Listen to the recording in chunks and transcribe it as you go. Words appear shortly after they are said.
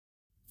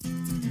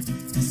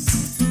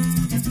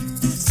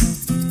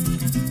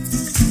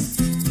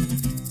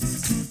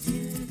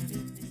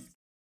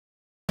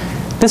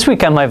This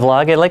week on my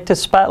vlog, I'd like to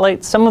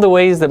spotlight some of the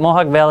ways that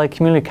Mohawk Valley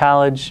Community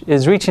College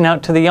is reaching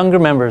out to the younger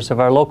members of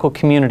our local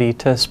community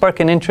to spark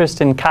an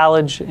interest in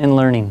college and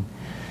learning.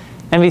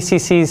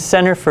 MVCC's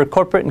Center for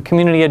Corporate and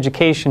Community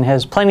Education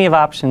has plenty of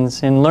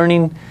options in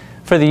learning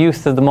for the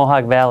youth of the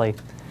Mohawk Valley.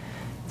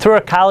 Through our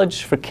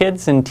College for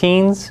Kids and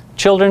Teens,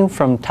 children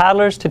from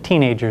toddlers to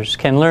teenagers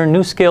can learn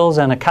new skills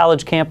on a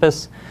college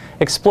campus,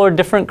 explore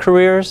different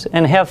careers,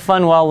 and have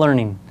fun while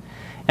learning.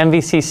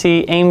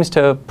 MVCC aims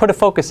to put a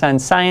focus on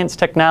science,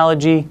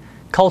 technology,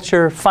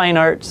 culture, fine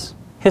arts,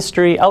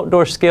 history,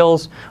 outdoor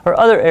skills, or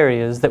other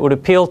areas that would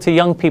appeal to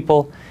young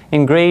people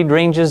in grade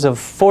ranges of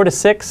 4 to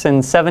 6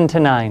 and 7 to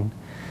 9.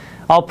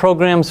 All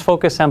programs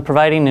focus on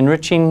providing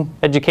enriching,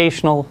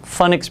 educational,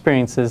 fun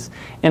experiences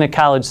in a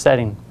college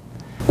setting.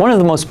 One of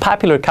the most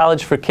popular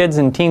College for Kids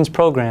and Teens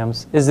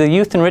programs is the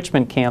youth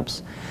enrichment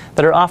camps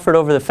that are offered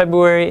over the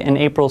February and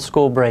April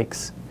school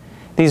breaks.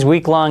 These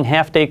week-long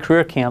half-day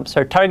career camps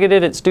are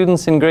targeted at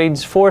students in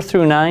grades 4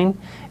 through 9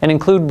 and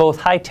include both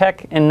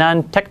high-tech and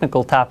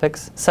non-technical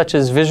topics such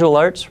as visual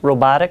arts,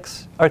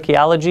 robotics,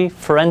 archaeology,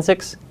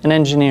 forensics, and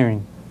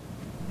engineering.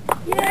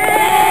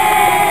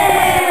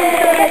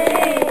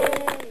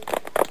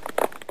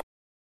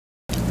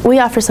 We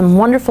offer some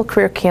wonderful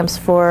career camps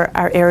for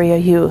our area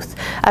youth.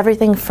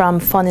 Everything from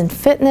fun and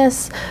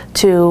fitness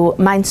to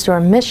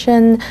Mindstorm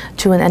Mission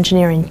to an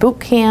engineering boot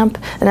camp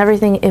and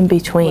everything in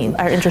between.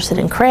 Are interested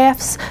in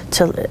crafts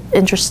to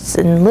interests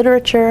in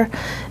literature.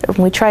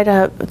 We try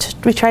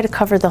to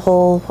cover the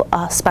whole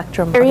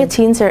spectrum. Area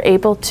teens are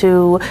able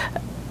to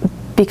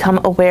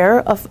become aware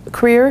of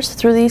careers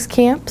through these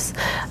camps.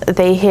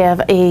 They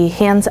have a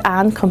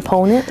hands-on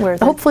component where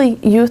hopefully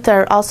youth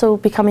are also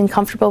becoming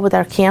comfortable with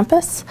our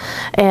campus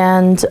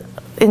and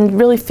in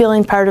really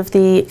feeling part of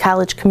the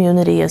college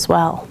community as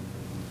well.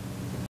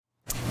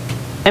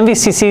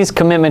 MVCC's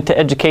commitment to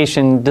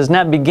education does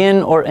not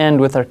begin or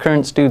end with our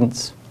current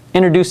students.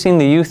 Introducing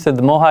the youth of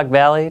the Mohawk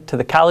Valley to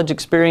the college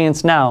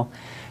experience now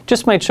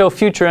just might show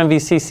future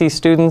MVCC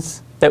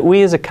students that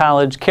we as a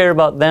college care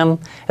about them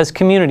as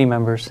community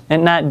members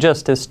and not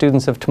just as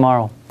students of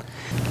tomorrow.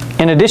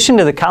 In addition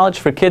to the College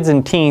for Kids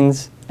and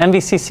Teens,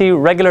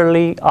 MVCC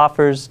regularly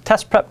offers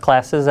test prep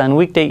classes on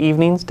weekday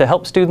evenings to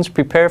help students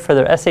prepare for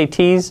their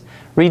SATs,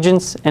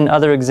 Regents, and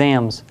other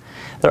exams.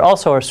 There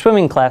also are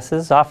swimming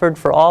classes offered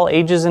for all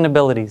ages and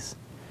abilities.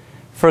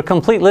 For a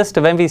complete list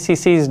of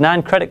MVCC's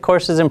non-credit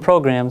courses and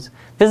programs,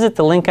 visit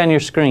the link on your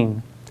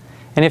screen.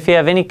 And if you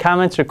have any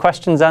comments or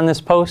questions on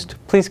this post,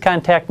 please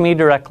contact me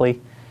directly.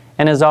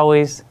 And as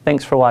always,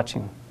 thanks for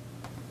watching.